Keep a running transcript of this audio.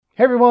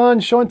Hey everyone,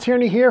 Sean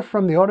Tierney here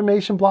from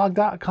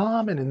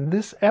theautomationblog.com, and in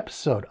this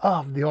episode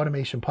of the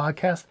Automation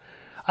Podcast,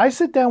 I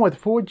sit down with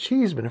Ford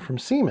Cheeseman from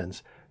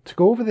Siemens to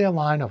go over their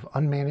line of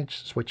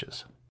unmanaged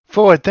switches.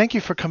 Ford, thank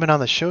you for coming on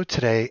the show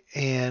today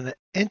and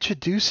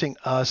introducing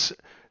us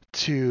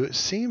to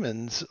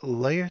Siemens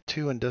Layer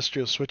 2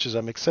 industrial switches.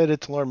 I'm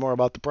excited to learn more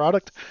about the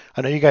product.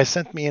 I know you guys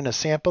sent me in a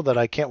sample that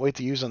I can't wait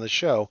to use on the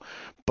show,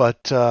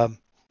 but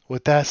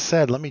with that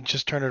said, let me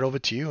just turn it over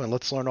to you and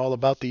let's learn all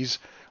about these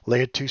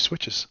Layer 2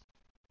 switches.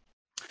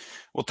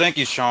 Well, thank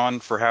you, Sean,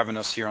 for having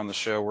us here on the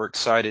show. We're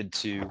excited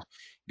to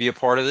be a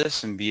part of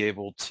this and be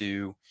able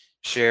to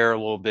share a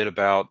little bit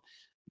about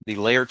the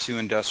Layer 2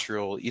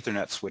 industrial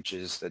Ethernet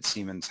switches that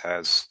Siemens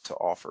has to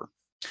offer.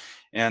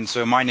 And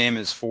so my name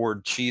is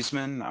Ford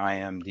Cheeseman. I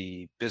am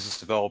the business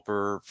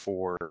developer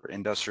for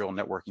industrial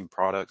networking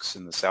products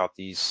in the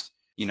Southeast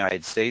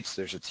United States.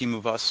 There's a team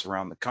of us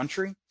around the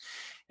country,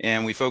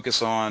 and we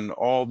focus on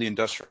all the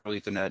industrial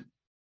Ethernet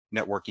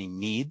networking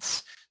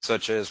needs,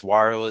 such as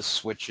wireless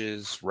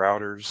switches,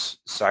 routers,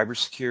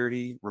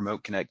 cybersecurity,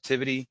 remote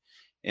connectivity,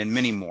 and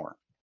many more.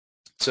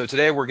 So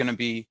today we're going to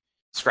be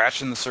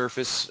scratching the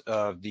surface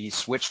of the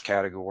switch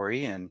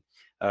category and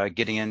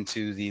getting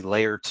into the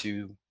Layer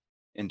 2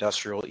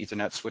 industrial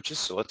Ethernet switches.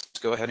 So let's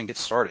go ahead and get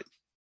started.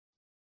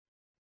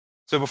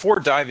 So before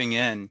diving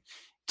in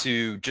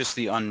to just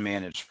the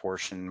unmanaged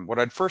portion, what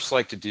I'd first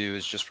like to do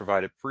is just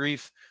provide a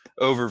brief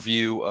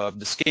overview of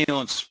the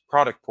Scalance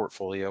product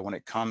portfolio when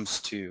it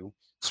comes to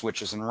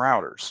switches and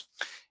routers.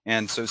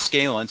 And so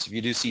Scalance, if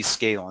you do see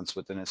Scalance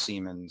within a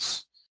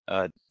Siemens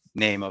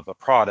name of a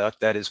product,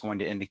 that is going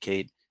to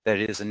indicate that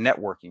it is a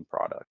networking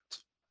product.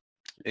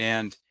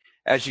 And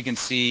as you can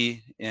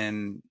see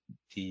in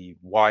the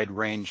wide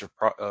range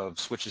of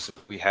switches that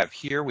we have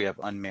here, we have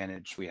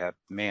unmanaged, we have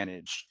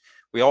managed.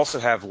 We also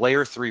have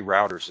Layer 3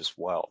 routers as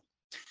well.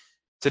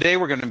 Today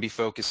we're going to be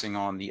focusing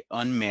on the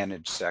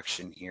unmanaged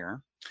section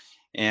here.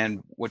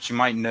 And what you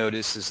might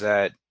notice is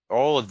that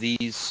all of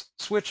these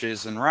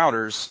switches and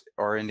routers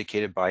are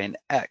indicated by an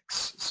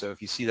X. So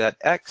if you see that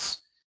X,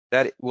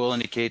 that will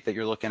indicate that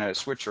you're looking at a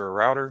switch or a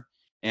router.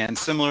 And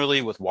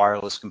similarly with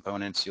wireless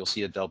components, you'll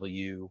see a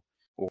W,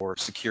 or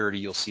security,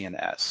 you'll see an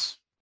S.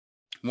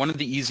 One of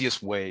the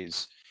easiest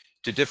ways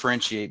to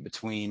differentiate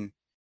between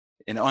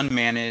an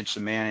unmanaged, a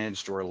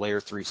managed, or a Layer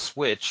 3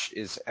 switch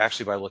is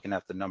actually by looking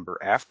at the number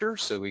after.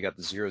 So we got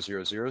the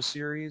 000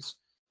 series,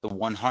 the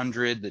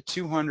 100, the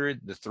 200,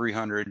 the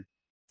 300,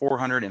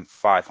 400, and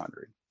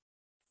 500.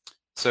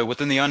 So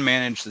within the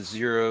unmanaged, the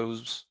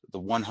zeros, the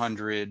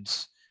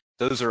 100s,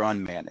 those are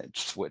unmanaged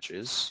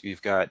switches.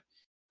 You've got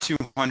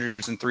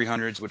 200s and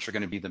 300s, which are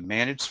going to be the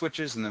managed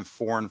switches, and then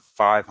 4 and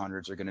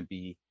 500s are going to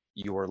be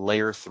your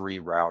Layer 3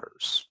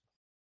 routers.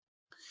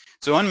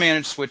 So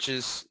unmanaged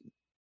switches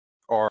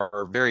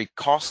are very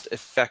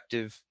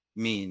cost-effective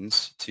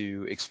means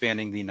to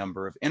expanding the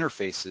number of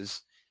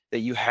interfaces that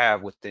you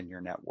have within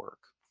your network.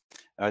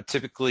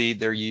 Typically,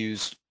 they're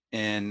used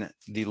in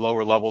the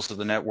lower levels of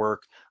the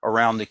network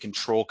around the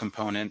control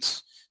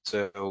components,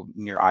 so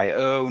near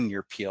I/O,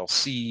 near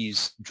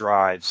PLCs,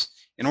 drives,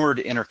 in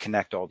order to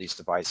interconnect all these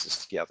devices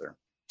together.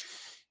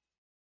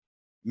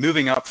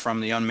 Moving up from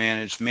the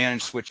unmanaged,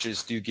 managed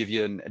switches do give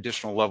you an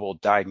additional level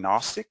of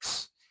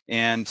diagnostics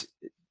and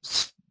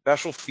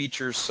special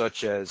features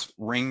such as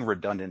ring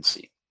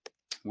redundancy,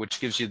 which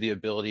gives you the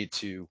ability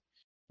to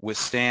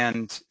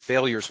withstand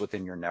failures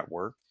within your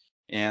network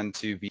and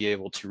to be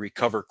able to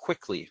recover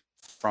quickly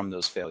from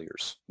those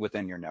failures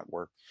within your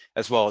network,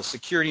 as well as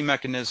security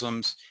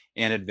mechanisms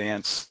and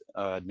advanced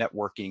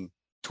networking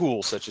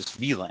tools such as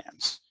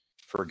VLANs,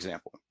 for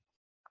example.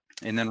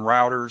 And then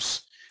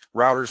routers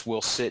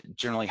will sit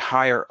generally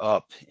higher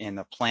up in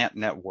the plant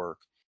network,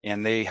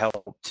 and they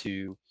help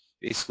to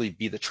basically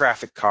be the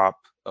traffic cop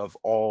of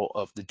all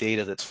of the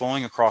data that's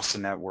flowing across the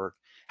network,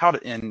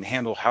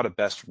 handle how to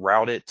best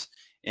route it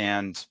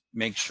and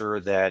make sure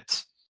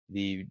that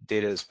the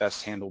data is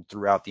best handled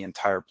throughout the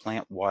entire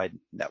plant-wide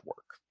network.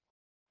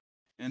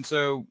 And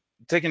so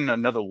taking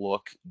another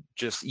look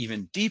just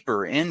even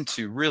deeper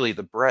into really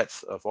the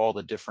breadth of all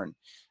the different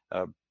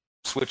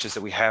switches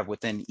that we have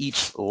within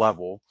each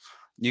level,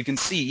 you can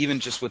see even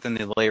just within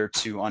the Layer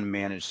 2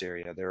 unmanaged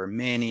area, there are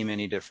many,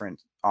 many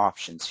different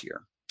options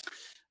here.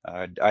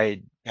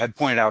 I had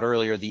pointed out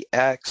earlier the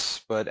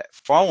X, but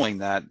following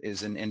that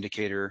is an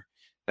indicator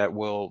that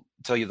will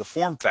tell you the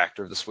form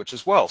factor of the switch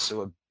as well.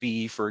 So a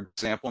B, for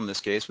example, in this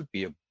case would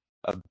be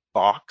a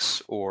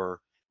box,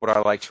 or what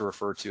I like to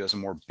refer to as a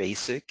more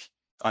basic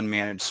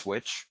unmanaged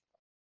switch.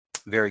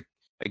 Very,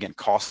 again,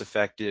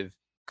 cost-effective,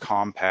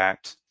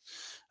 compact.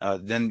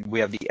 Then we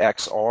have the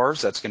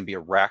XRs, that's going to be a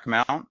rack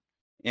mount.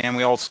 And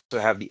we also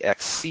have the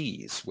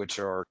XCs, which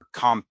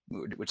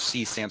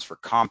C stands for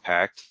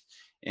compact.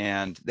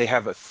 And they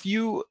have a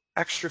few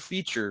extra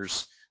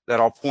features that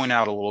I'll point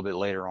out a little bit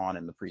later on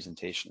in the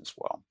presentation as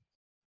well.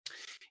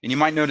 And you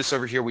might notice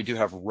over here we do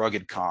have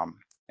RuggedCom.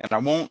 And I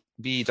won't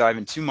be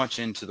diving too much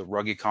into the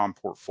RuggedCom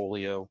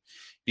portfolio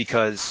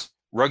because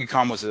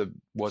RuggedCom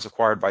was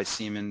acquired by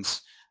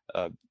Siemens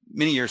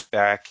many years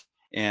back,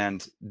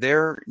 And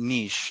their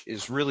niche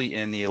is really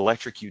in the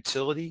electric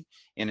utility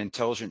and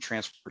intelligent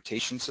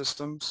transportation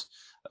systems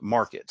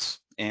markets.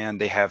 And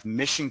they have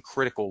mission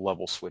critical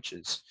level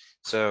switches.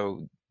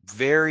 So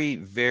very,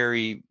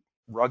 very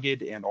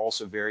rugged and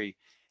also very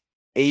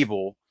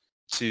able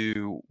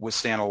to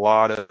withstand a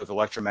lot of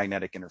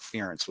electromagnetic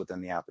interference within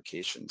the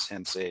applications,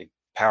 hence a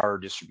power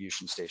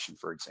distribution station,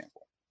 for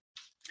example.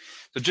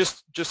 So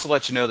just to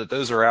let you know that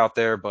those are out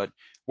there, but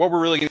what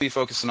we're really going to be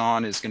focusing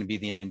on is going to be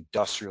the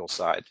industrial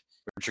side,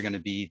 which are going to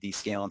be the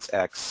Scalance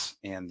X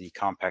and the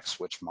compact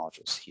switch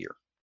modules here.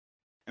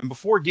 And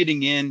before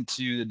getting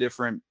into the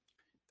different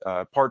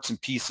parts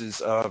and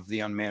pieces of the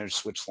unmanaged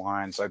switch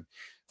lines, I'd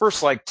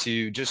first like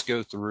to just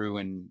go through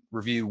and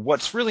review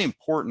what's really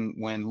important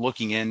when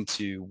looking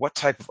into what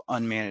type of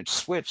unmanaged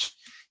switch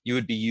you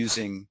would be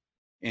using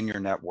in your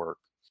network.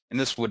 And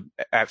this would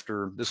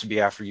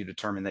be after you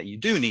determine that you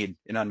do need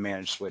an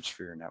unmanaged switch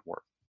for your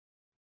network.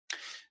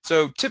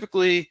 So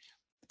typically,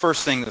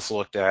 first thing that's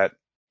looked at,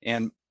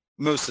 and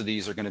most of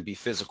these are going to be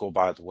physical,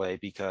 by the way,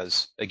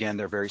 because again,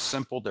 they're very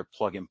simple. They're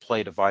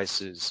plug-and-play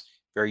devices,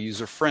 very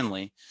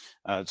user-friendly.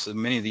 So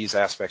many of these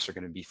aspects are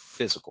going to be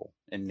physical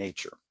in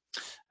nature.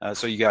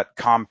 So you got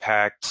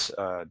compact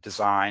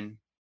design,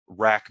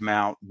 rack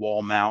mount,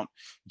 wall mount.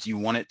 Do you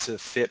want it to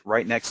fit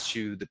right next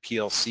to the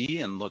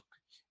PLC and look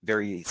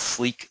very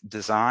sleek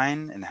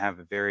design and have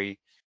a very,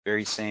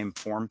 very same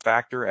form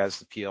factor as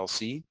the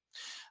PLC?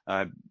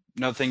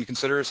 Another thing to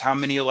consider is how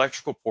many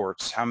electrical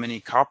ports, how many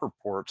copper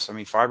ports, how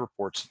many fiber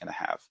ports you're going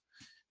to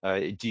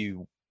have. Do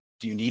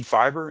you need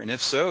fiber? And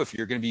if so, if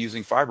you're going to be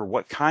using fiber,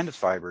 what kind of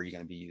fiber are you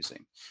going to be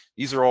using?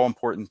 These are all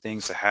important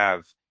things to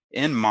have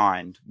in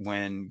mind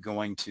when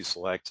going to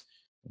select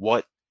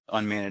what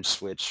unmanaged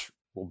switch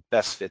will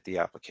best fit the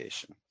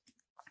application.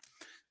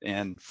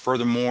 And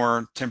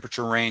furthermore,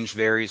 temperature range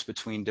varies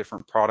between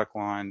different product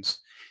lines,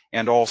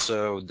 and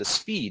also the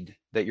speed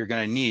that you're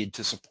going to need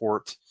to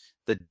support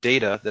the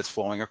data that's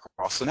flowing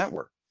across the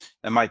network.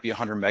 That might be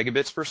 100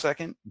 megabits per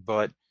second,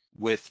 but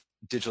with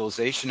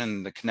digitalization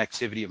and the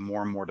connectivity of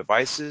more and more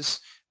devices,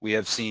 we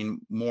have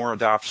seen more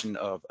adoption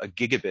of a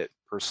gigabit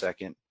per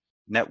second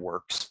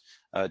networks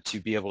to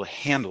be able to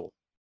handle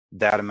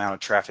that amount of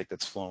traffic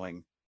that's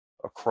flowing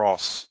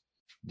across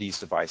these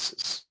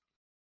devices.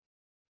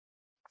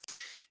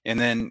 And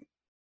then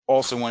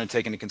also want to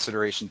take into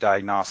consideration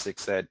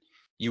diagnostics that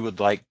you would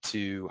like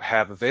to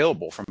have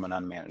available from an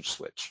unmanaged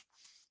switch.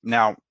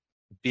 Now,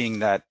 being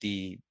that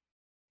the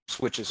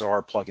switches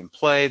are plug and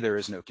play, there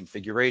is no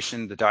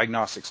configuration, the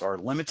diagnostics are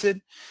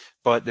limited,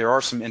 but there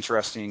are some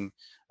interesting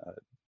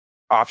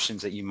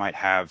options that you might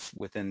have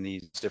within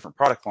these different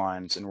product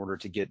lines in order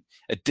to get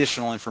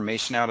additional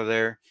information out of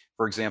there.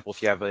 For example,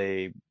 if you have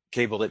a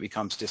cable that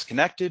becomes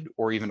disconnected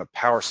or even a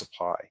power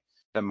supply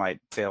that might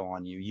fail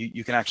on you,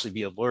 you can actually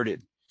be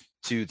alerted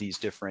to these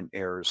different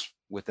errors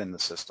within the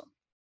system.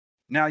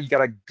 Now you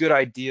got a good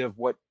idea of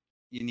what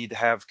you need to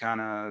have kind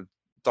of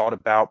thought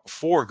about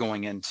before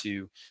going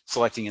into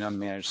selecting an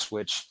unmanaged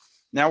switch.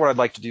 Now what I'd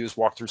like to do is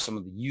walk through some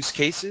of the use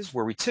cases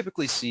where we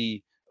typically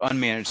see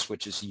unmanaged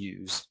switches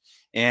used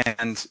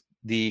and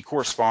the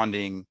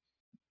corresponding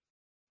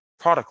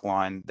product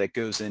line that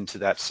goes into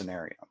that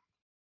scenario.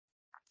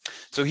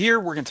 So here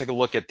we're going to take a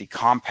look at the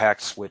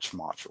compact switch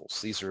modules.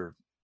 These are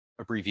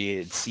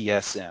abbreviated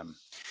CSM.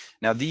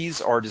 Now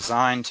these are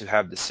designed to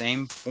have the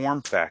same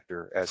form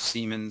factor as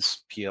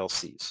Siemens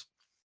PLCs.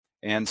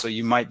 And so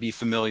you might be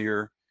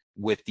familiar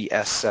with the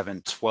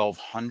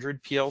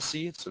S7-1200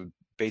 PLC. It's a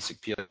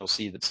basic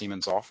PLC that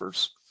Siemens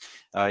offers.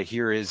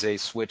 Here is a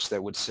switch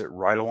that would sit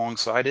right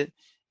alongside it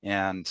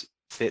and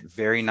fit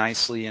very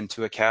nicely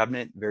into a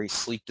cabinet, very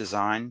sleek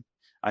design.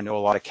 I know a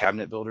lot of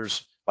cabinet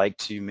builders like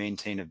to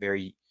maintain a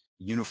very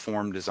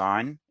uniform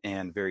design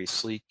and very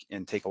sleek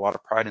and take a lot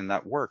of pride in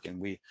that work. And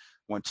we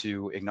want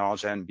to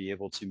acknowledge that and be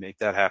able to make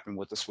that happen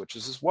with the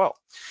switches as well.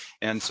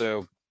 And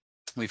so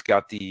we've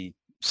got the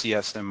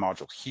CSM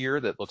module here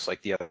that looks like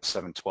the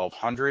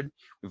S7-1200.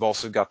 We've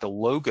also got the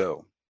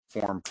logo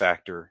form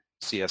factor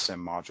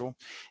CSM module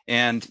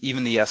and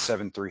even the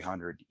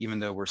S7-300, even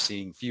though we're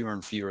seeing fewer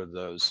and fewer of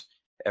those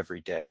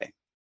every day.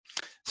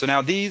 So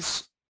now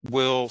these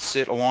will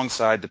sit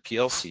alongside the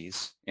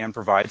PLCs and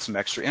provide some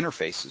extra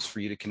interfaces for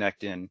you to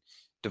connect in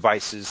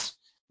devices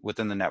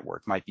within the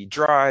network. Might be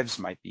drives,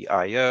 might be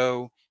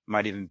I/O,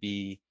 might even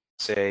be,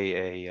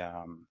 say, a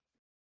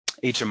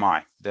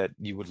HMI that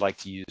you would like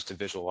to use to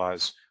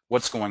visualize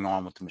what's going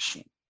on with the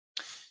machine.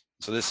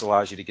 So this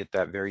allows you to get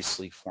that very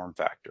sleek form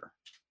factor.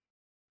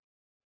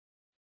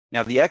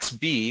 Now the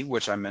XB,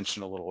 which I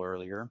mentioned a little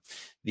earlier,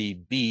 the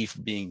B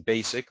being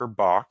basic or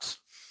box,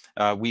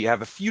 we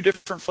have a few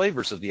different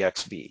flavors of the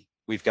XB.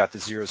 We've got the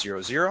 000,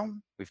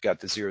 we've got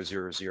the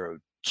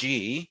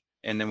 000G,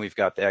 and then we've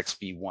got the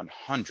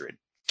XB100.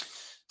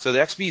 So the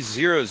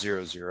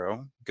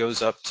XB000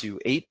 goes up to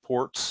 8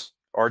 ports,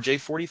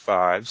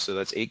 RJ45, so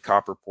that's 8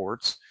 copper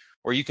ports,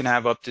 or you can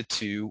have up to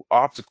 2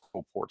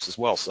 optical ports as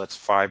well, so that's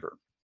fiber.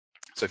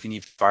 So if you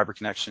need fiber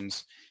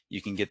connections,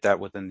 you can get that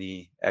within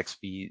the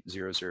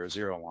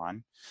XB000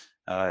 line.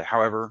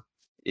 However,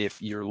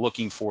 if you're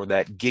looking for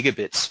that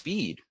gigabit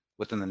speed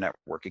within the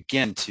network,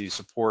 again, to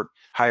support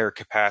higher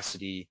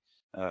capacity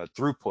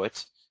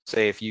throughput.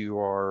 Say if you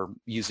are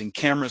using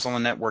cameras on the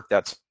network,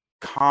 that's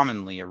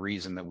commonly a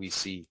reason that we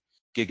see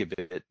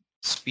gigabit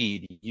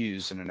speed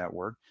used in a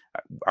network.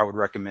 I would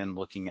recommend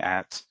looking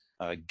at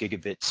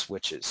gigabit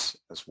switches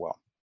as well.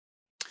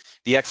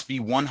 The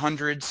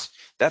XB100s,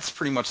 that's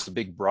pretty much the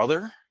big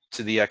brother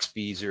to the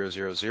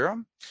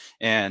XB000.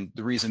 And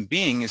the reason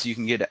being is you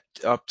can get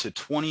up to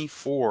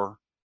 24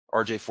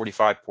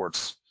 RJ45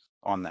 ports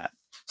on that.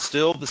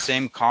 Still the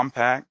same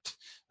compact,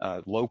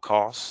 low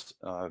cost,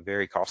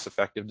 very cost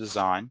effective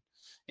design.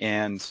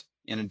 And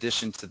in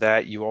addition to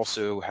that, you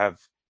also have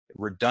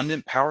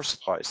redundant power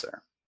supplies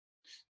there.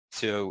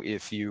 So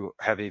if you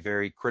have a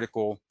very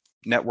critical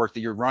network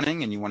that you're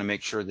running and you want to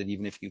make sure that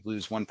even if you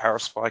lose one power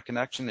supply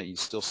connection that you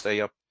still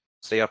stay up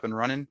and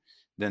running,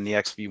 then the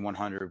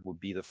XB100 would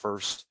be the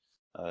first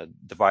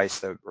device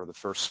that, or the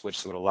first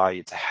switch that would allow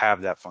you to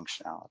have that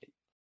functionality.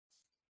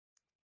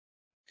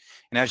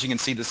 And as you can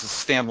see, this is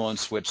a standalone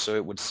switch, so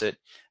it would sit,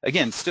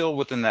 again, still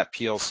within that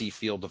PLC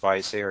field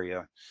device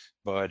area,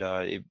 but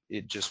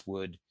it just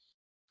would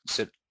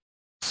sit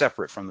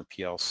separate from the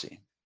PLC.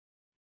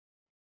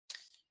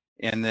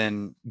 And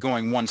then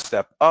going one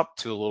step up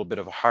to a little bit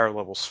of a higher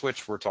level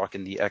switch, we're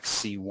talking the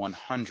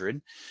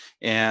XC100.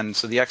 And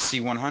so the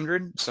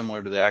XC100,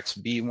 similar to the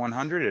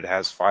XB100, it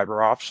has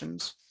fiber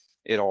options.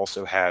 It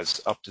also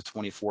has up to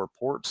 24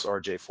 ports,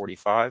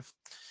 RJ45.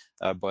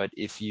 But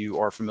if you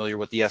are familiar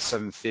with the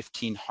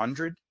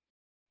S7-1500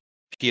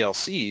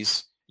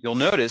 PLCs, you'll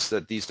notice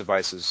that these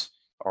devices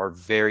are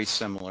very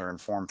similar in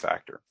form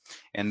factor.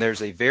 And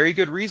there's a very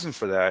good reason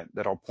for that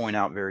I'll point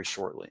out very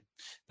shortly.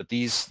 But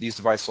these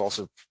devices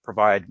also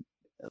provide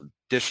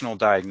additional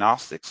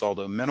diagnostics,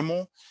 although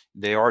minimal.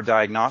 They are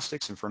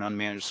diagnostics, and for an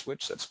unmanaged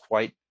switch, that's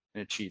quite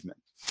an achievement.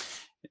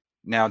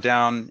 Now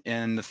down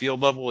in the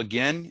field level,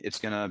 again, it's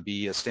going to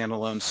be a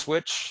standalone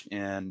switch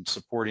and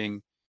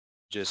supporting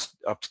just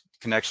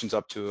connections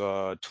up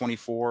to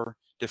 24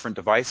 different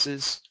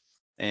devices.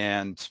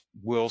 And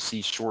we'll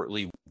see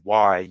shortly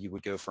why you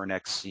would go for an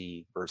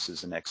XC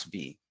versus an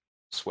XB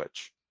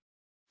switch.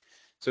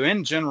 So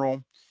in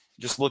general,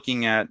 just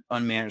looking at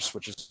unmanaged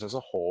switches as a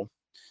whole,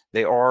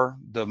 they are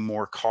the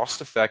more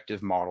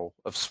cost-effective model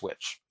of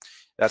switch.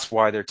 That's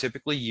why they're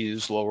typically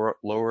used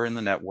lower in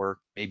the network,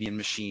 maybe in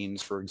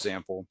machines, for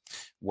example,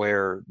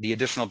 where the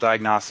additional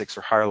diagnostics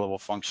or higher level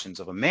functions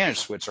of a managed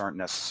switch aren't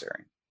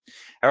necessary.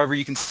 However,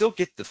 you can still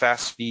get the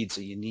fast speeds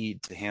that you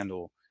need to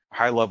handle a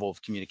high level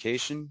of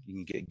communication. You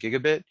can get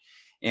gigabit,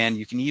 and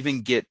you can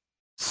even get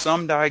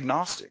some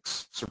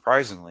diagnostics,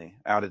 surprisingly,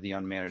 out of the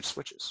unmanaged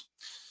switches.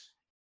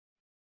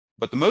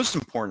 But the most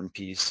important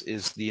piece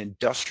is the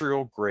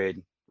industrial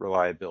grade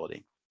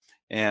reliability.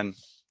 And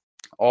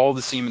all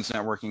the Siemens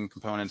networking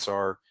components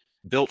are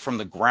built from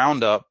the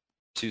ground up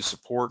to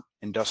support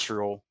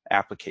industrial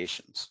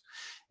applications.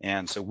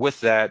 And so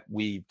with that,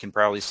 we can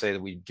proudly say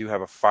that we do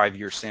have a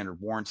 5-year standard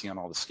warranty on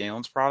all the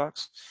Scalance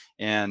products.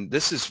 And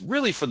this is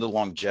really for the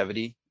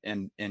longevity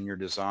in your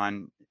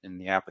design in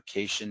the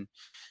application,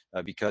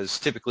 because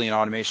typically in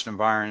automation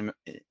environment,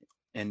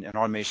 in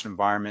automation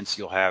environments,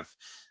 you'll have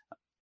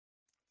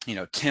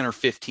 10 or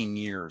 15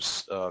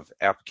 years of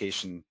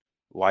application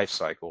life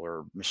cycle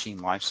or machine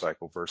life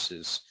cycle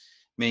versus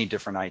many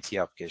different IT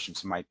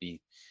applications. It might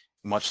be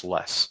much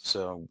less.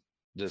 So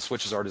the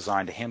switches are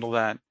designed to handle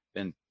that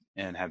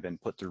and have been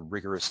put through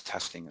rigorous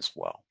testing as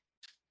well.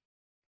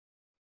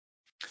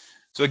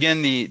 So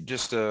again,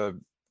 just to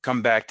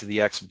come back to the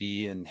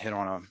XB and hit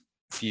on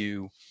a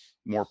few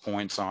more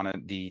points on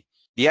it. The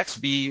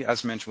XB,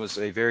 as mentioned, was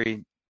a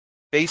very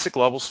basic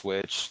level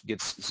switch,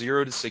 gets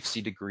 0 to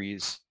 60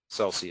 degrees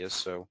Celsius,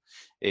 so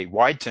a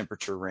wide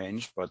temperature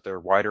range, but there are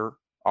wider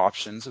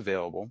options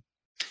available.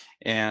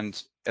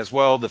 And as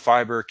well, the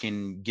fiber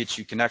can get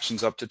you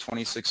connections up to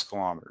 26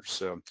 kilometers.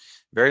 So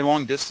very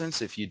long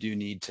distance if you do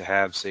need to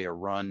have, say, a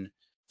run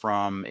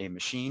from a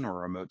machine or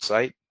a remote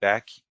site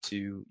back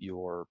to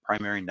your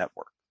primary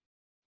network.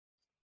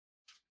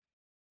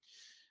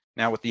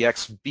 Now with the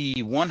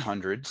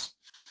XB100s,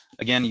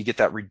 again, you get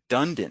that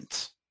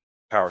redundant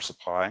power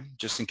supply,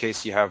 just in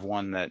case you have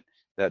one that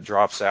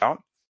drops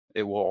out.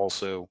 It will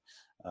also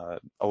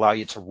allow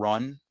you to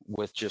run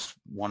with just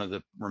one of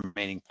the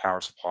remaining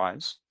power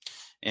supplies.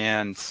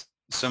 And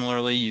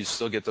similarly, you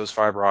still get those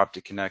fiber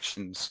optic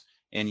connections,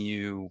 and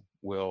you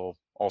will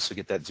also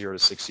get that 0 to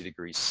 60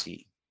 degrees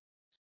C.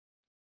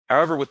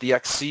 However, with the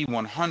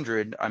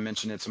XC100, I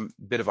mentioned it's a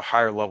bit of a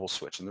higher level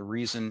switch, and the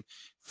reason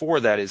for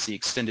that is the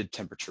extended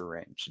temperature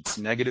range. It's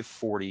negative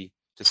 40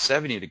 to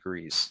 70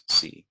 degrees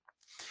C.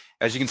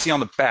 As you can see on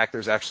the back,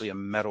 there's actually a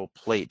metal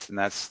plate, and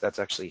that's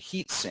actually a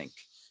heat sink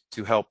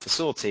to help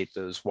facilitate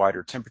those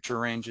wider temperature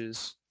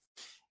ranges.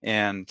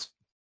 And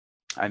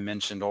I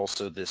mentioned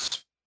also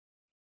this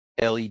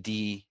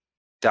LED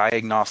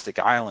diagnostic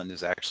island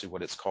is actually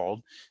what it's called.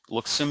 It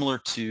looks similar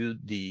to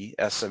the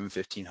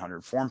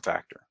S7-1500 form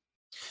factor.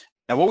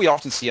 Now, what we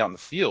often see out in the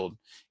field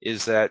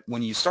is that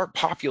when you start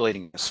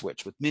populating a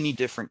switch with many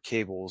different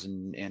cables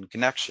and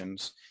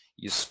connections,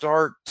 you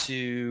start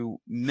to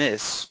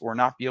miss or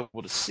not be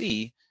able to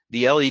see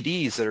the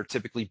LEDs that are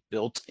typically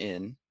built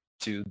in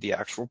to the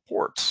actual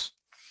ports.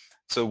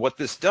 So what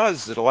this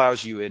does is it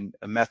allows you in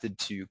a method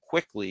to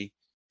quickly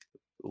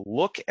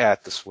look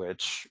at the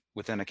switch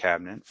within a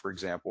cabinet, for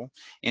example,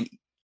 and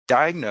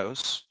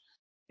diagnose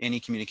any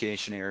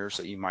communication errors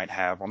that you might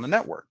have on the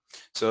network.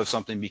 So if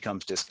something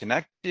becomes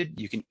disconnected,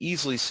 you can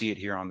easily see it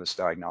here on this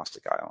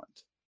diagnostic island.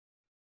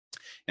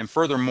 And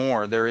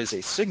furthermore, there is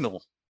a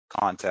signal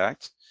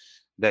contact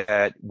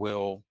that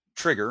will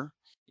trigger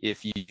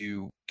if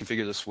you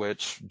configure the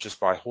switch just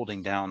by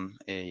holding down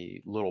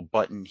a little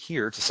button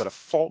here to set a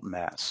fault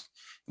mask.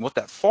 And what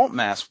that fault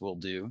mask will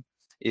do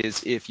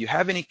is if you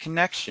have any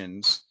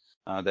connections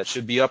that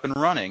should be up and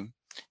running,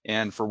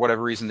 and for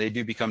whatever reason they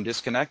do become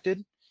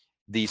disconnected,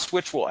 the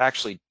switch will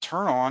actually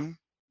turn on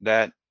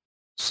that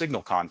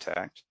signal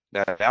contact,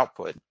 that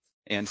output,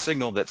 and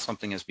signal that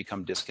something has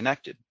become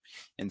disconnected.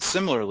 And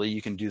similarly,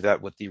 you can do that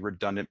with the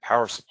redundant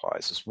power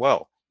supplies as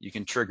well. You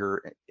can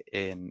trigger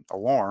an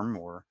alarm,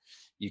 or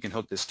you can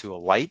hook this to a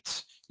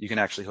light. You can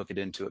actually hook it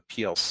into a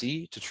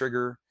PLC to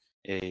trigger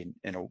a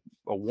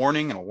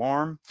warning, an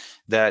alarm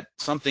that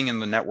something in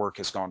the network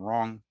has gone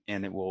wrong,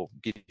 and it will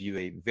give you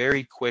a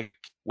very quick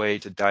way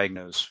to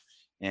diagnose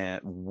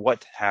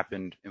what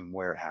happened and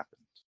where it happened.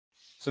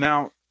 So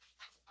now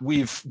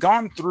we've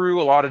gone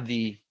through a lot of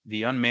the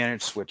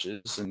unmanaged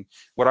switches, and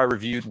what I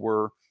reviewed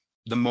were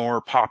the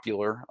more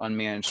popular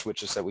unmanaged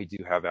switches that we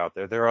do have out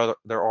there. There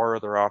are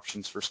other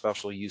options for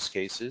special use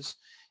cases,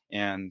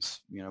 and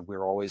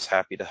we're always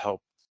happy to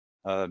help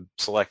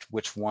select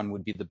which one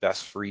would be the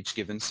best for each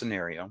given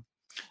scenario.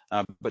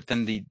 But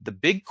then the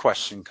big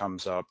question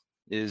comes up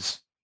is,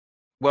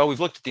 well, we've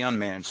looked at the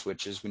unmanaged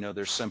switches. We know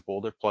they're simple,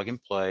 they're plug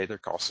and play, they're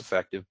cost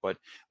effective, but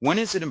when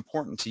is it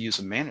important to use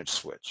a managed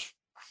switch?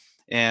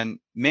 And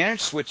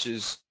managed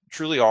switches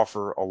truly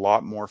offer a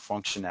lot more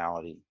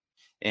functionality,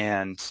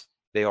 and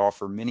they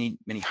offer many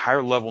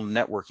higher level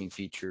networking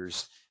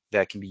features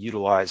that can be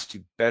utilized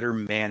to better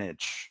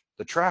manage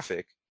the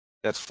traffic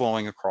that's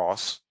flowing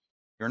across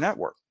your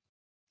network.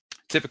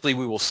 Typically,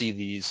 we will see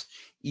these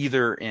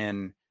either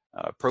in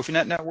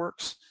Profinet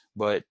networks,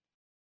 but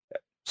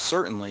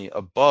certainly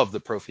above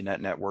the Profinet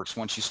networks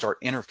once you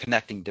start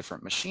interconnecting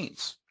different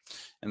machines.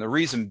 And the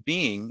reason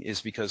being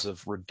is because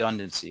of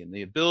redundancy and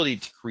the ability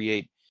to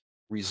create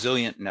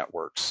resilient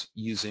networks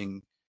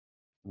using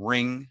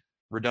ring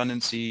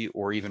redundancy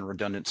or even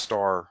redundant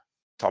star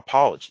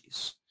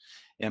topologies.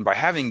 And by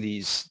having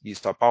these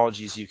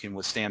topologies, you can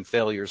withstand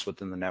failures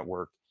within the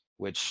network,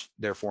 which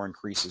therefore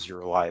increases your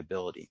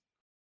reliability.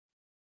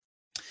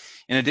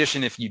 In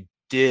addition, if you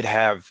did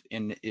have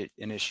an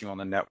issue on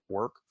the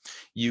network,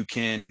 you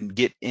can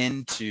get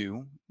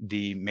into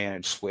the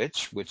managed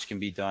switch, which can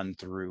be done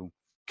through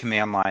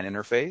command line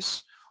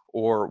interface,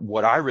 or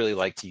what I really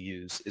like to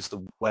use is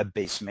the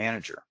web-based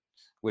manager,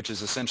 which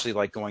is essentially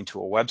like going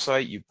to a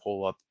website. You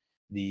pull up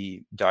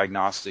the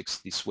diagnostics,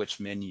 the switch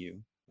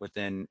menu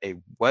within a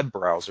web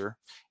browser,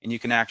 and you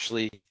can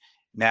actually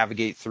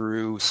navigate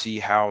through, see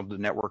how the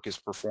network is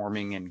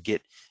performing, and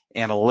get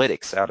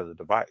analytics out of the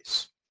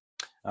device.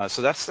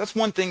 So that's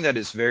one thing that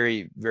is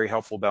very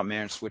helpful about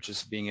managed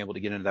switches, being able to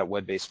get into that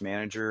web-based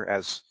manager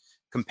as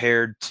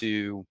compared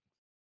to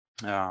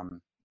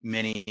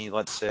many,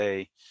 let's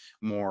say,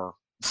 more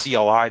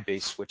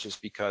CLI-based switches,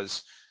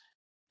 because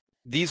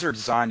these are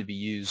designed to be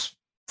used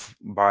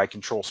by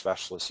control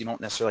specialists. You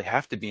don't necessarily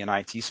have to be an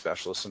IT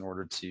specialist in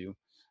order to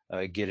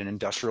get an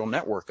industrial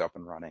network up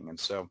and running, and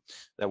so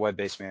that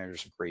web-based manager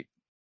is a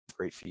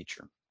great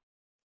feature.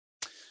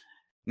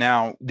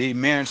 Now, the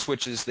managed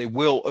switches, they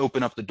will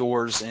open up the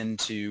doors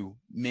into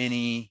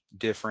many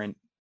different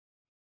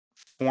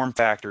form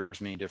factors,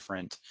 many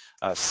different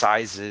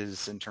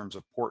sizes in terms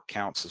of port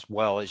counts as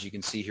well. As you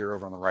can see here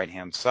over on the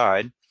right-hand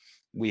side,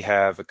 we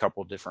have a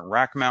couple different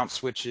rack mount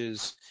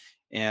switches,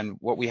 and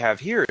what we have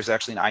here is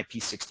actually an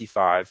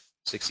IP65,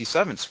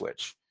 67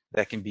 switch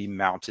that can be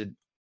mounted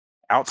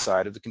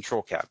outside of the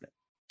control cabinet.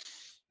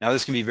 Now,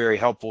 this can be very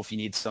helpful if you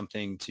need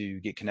something to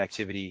get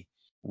connectivity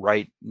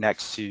right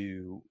next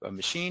to a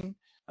machine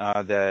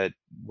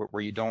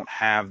where you don't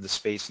have the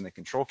space in the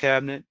control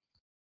cabinet.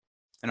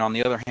 And on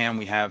the other hand,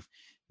 we have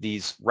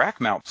these rack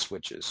mount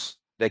switches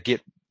that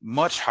get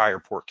much higher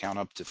port count,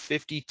 up to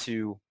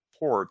 52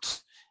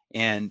 ports,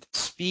 and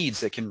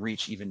speeds that can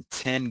reach even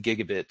 10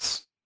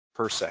 gigabits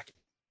per second.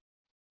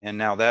 And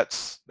now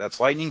that's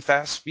lightning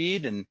fast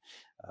speed, and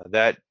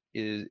that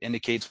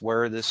indicates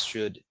where this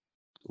should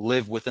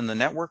live within the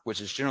network,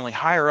 which is generally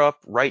higher up,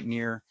 right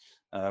near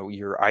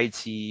your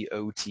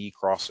IT/OT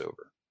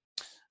crossover.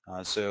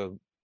 So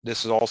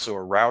this is also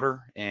a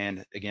router,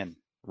 and again,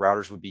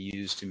 routers would be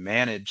used to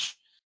manage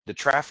the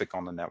traffic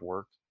on the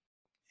network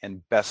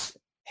and best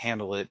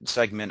handle it,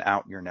 segment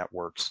out your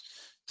networks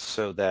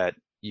so that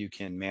you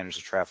can manage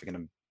the traffic in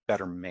a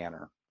better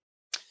manner.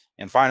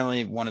 And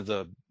finally, one of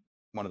the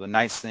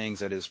nice things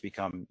that has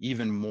become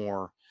even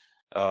more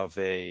of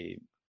a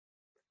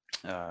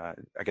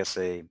I guess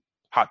a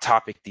hot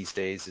topic these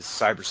days is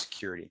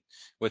cybersecurity.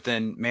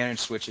 Within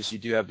managed switches, you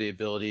do have the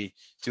ability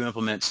to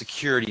implement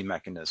security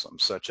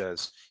mechanisms, such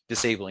as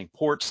disabling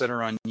ports that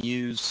are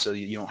unused, so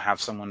you don't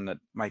have someone that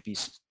might be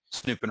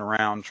snooping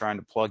around trying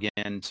to plug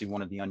into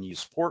one of the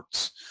unused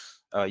ports.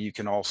 You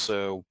can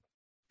also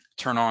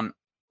turn on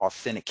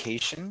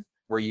authentication,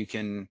 where you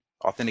can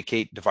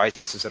authenticate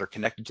devices that are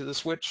connected to the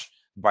switch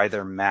by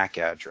their MAC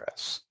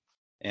address.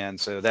 And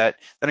so that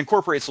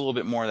incorporates a little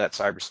bit more of that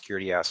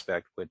cybersecurity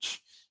aspect,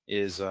 which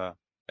is,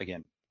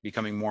 again,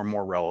 becoming more and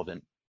more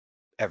relevant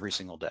every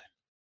single day.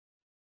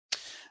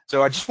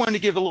 So I just wanted to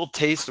give a little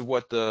taste of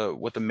what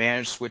the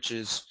managed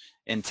switches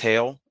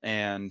entail,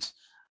 and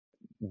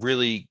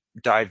really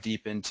dive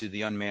deep into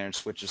the unmanaged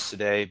switches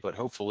today, but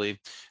hopefully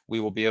we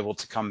will be able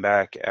to come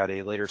back at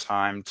a later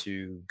time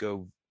to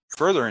go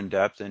further in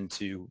depth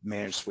into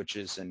managed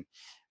switches and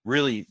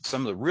really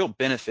some of the real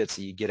benefits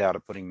that you get out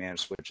of putting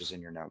managed switches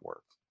in your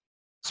network.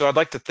 So I'd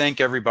like to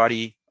thank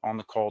everybody on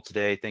the call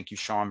today. Thank you,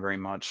 Sean, very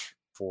much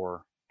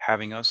for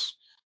having us.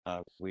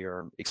 We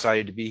are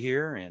excited to be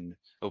here, and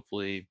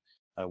hopefully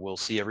we'll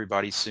see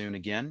everybody soon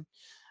again.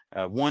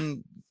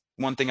 One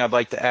thing I'd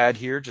like to add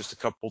here, just a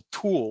couple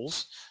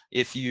tools.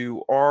 If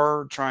you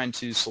are trying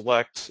to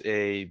select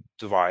a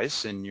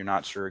device and you're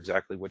not sure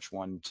exactly which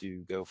one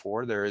to go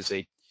for, there is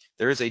a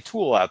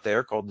tool out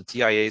there called the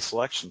TIA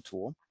selection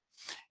tool,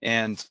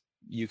 and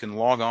you can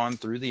log on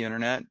through the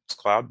internet. It's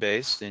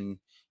cloud-based, and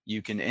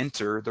you can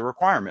enter the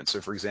requirements. So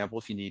for example,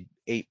 if you need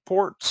 8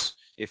 ports,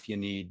 if you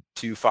need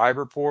 2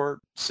 fiber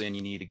ports, and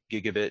you need a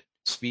gigabit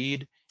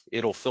speed,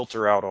 it'll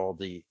filter out all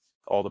the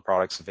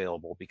products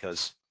available,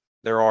 because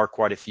there are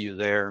quite a few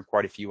there,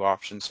 quite a few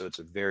options, so it's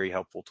a very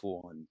helpful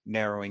tool in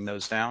narrowing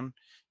those down.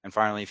 And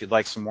finally, if you'd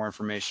like some more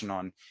information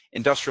on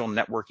industrial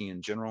networking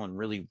in general and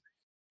really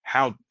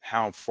how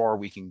far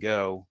we can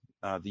go,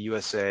 the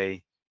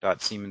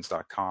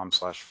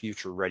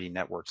usa.siemens.com/future ready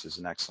networks is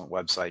an excellent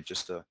website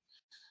just to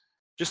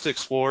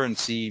explore and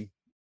see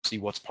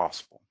what's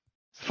possible.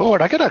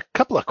 Ford, I got a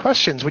couple of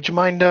questions. Would you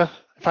mind if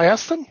I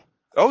ask them?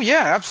 Oh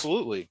yeah,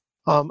 absolutely.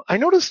 I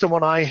noticed the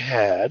one I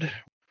had.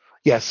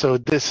 Yeah, so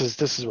this is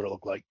what it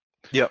looked like.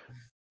 Yep.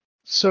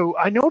 So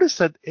I noticed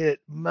that it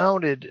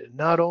mounted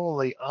not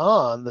only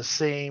on the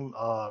same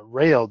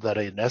rail that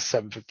an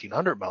S7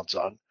 1500 mounts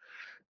on,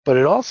 but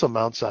it also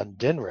mounts on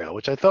DIN rail,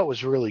 which I thought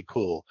was really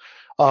cool.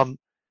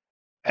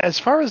 As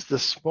far as the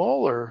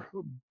smaller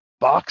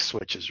box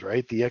switches,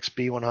 right, the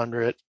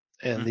XB100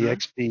 and the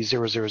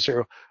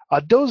XB000,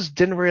 are those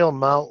DIN rail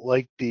mount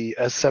like the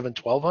S7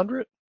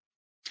 1200?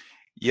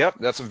 Yep,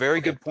 that's a very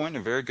Okay. good point,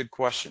 a very good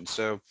question.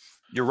 So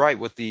you're right,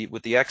 with the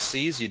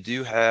XCs, you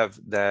do have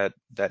that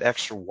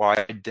extra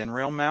wide DIN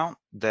rail mount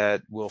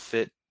that will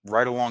fit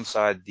right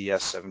alongside the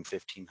S7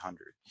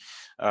 1500.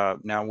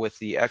 Now with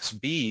the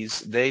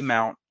XBs, they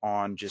mount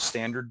on just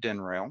standard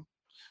DIN rail,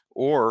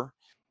 or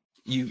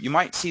you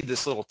might see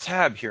this little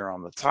tab here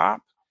on the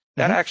top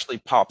that Hmm. actually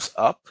pops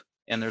up,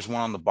 and there's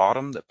one on the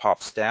bottom that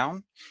pops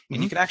down,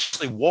 and you Hmm. can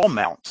actually wall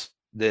mount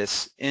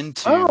this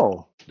into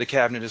Oh, the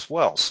cabinet as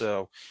well.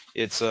 So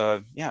it's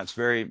yeah, it's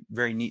very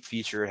neat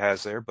feature it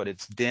has there, but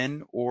it's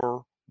DIN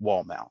or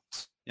wall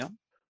mount. Yeah.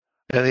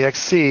 and the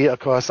XC, of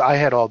course, I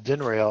had all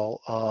DIN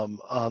rail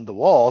on the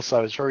wall, so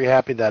I was very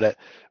happy that it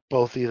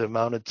both either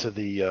mounted to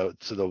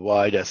the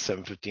wide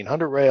S7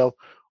 1500 rail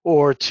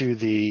or to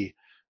the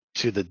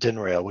DIN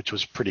rail, which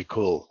was pretty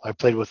cool. I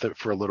played with it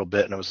for a little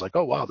bit, and I was like,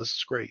 oh wow, this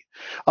is great.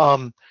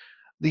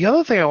 The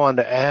other thing I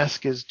wanted to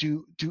ask is,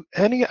 do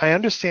any? I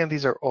understand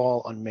these are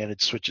all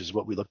unmanaged switches,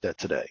 what we looked at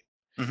today.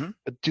 Hmm.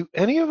 But do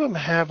any of them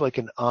have like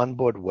an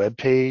onboard web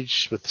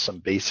page with some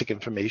basic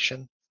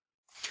information?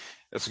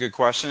 That's a good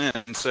question.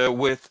 And so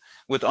with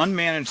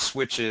unmanaged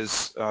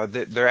switches,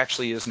 there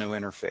actually is no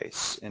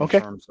interface in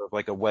Okay. terms of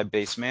like a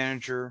web-based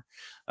manager.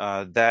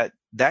 That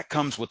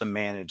comes with a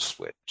managed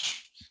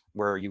switch,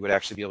 where you would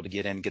actually be able to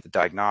get in, get the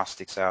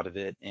diagnostics out of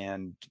it,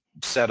 and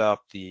set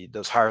up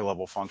those higher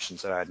level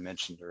functions that I had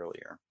mentioned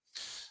earlier.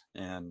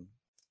 And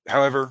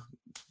however,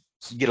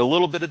 you get a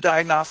little bit of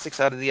diagnostics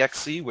out of the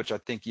XC, which I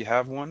think you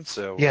have one,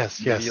 so Yes,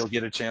 maybe yes. you'll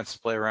get a chance to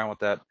play around with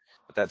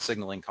that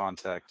signaling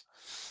contact.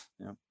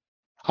 Yeah.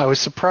 I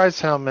was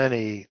surprised how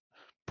many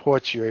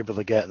ports you're able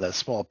to get in that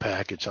small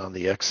package on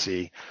the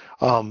XC,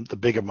 the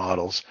bigger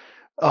models.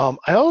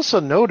 I also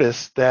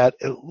noticed that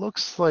it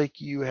looks like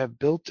you have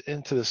built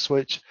into the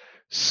switch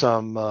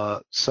some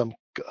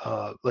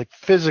like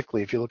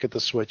physically, if you look at the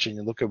switch and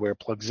you look at where it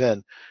plugs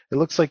in, it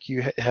looks like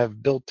you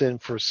have built in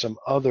for some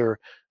other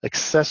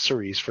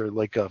accessories for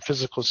like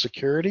physical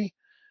security.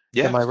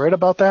 Am Yeah. I right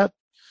about that?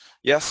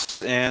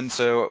 Yes, and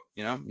so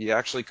you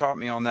actually caught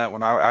me on that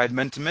one. I had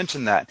meant to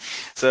mention that.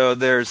 So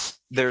there's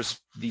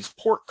these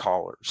port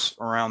collars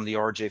around the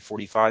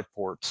RJ45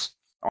 ports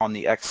on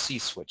the XC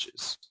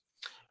switches.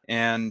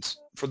 And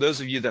for those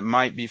of you that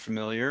might be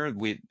familiar,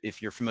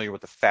 if you're familiar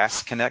with the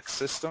Fast Connect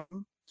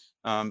system,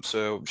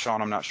 so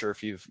Sean, I'm not sure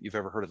if you've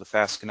ever heard of the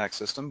Fast Connect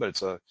system, but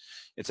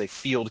it's a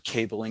field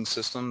cabling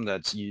system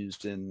that's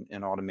used in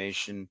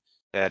automation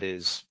that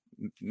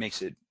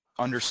makes it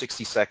under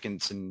 60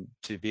 seconds and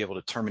to be able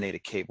to terminate a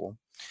cable.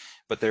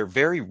 But they're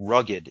very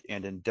rugged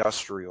and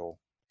industrial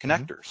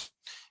connectors.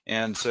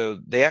 And so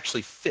they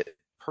actually fit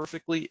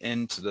perfectly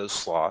into those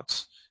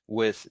slots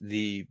with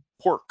the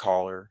port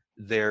collar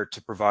there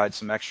to provide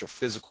some extra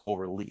physical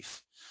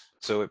relief.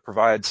 So it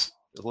provides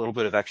a little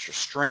bit of extra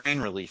strain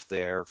relief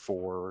there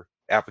for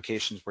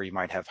applications where you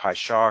might have high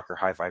shock or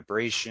high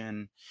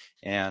vibration.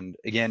 And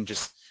again,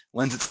 just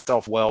lends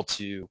itself well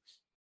to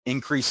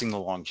increasing the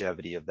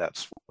longevity of that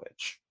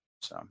switch.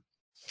 So,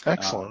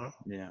 Excellent.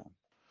 yeah.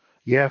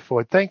 Yeah,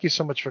 Ford, thank you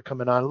so much for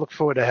coming on. I look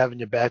forward to having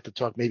you back to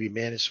talk maybe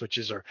managed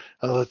switches or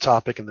another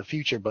topic in the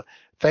future. But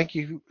thank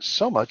you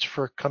so much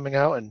for coming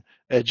out and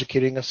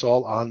educating us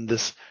all on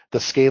the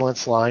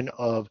Scalance line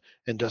of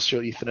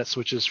industrial Ethernet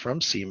switches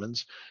from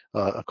Siemens.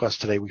 Of course,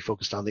 today we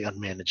focused on the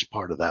unmanaged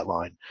part of that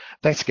line.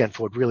 Thanks again,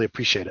 Ford. Really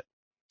appreciate it.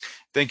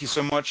 Thank you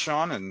so much,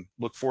 Sean, and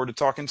look forward to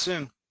talking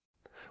soon.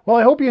 Well,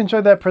 I hope you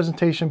enjoyed that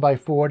presentation by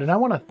Ford, and I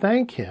want to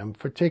thank him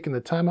for taking the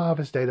time out of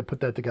his day to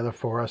put that together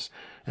for us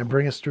and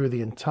bring us through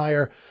the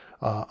entire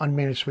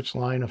unmanaged switch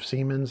line of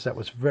Siemens. That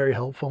was very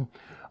helpful.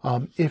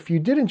 If you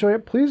did enjoy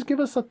it, please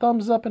give us a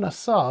thumbs up and a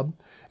sub.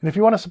 And if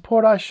you want to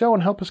support our show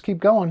and help us keep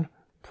going,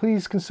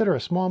 please consider a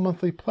small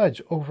monthly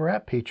pledge over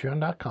at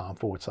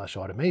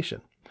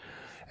patreon.com/automation.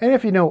 And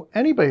if you know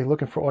anybody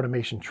looking for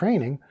automation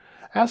training,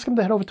 ask them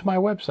to head over to my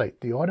website,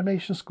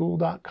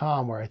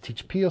 theautomationschool.com, where I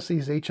teach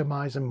PLCs,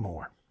 HMIs, and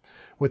more.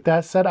 With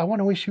that said, I want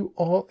to wish you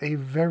all a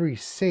very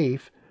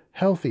safe,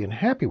 healthy, and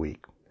happy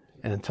week.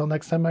 And until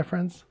next time, my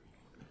friends,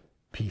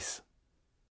 peace.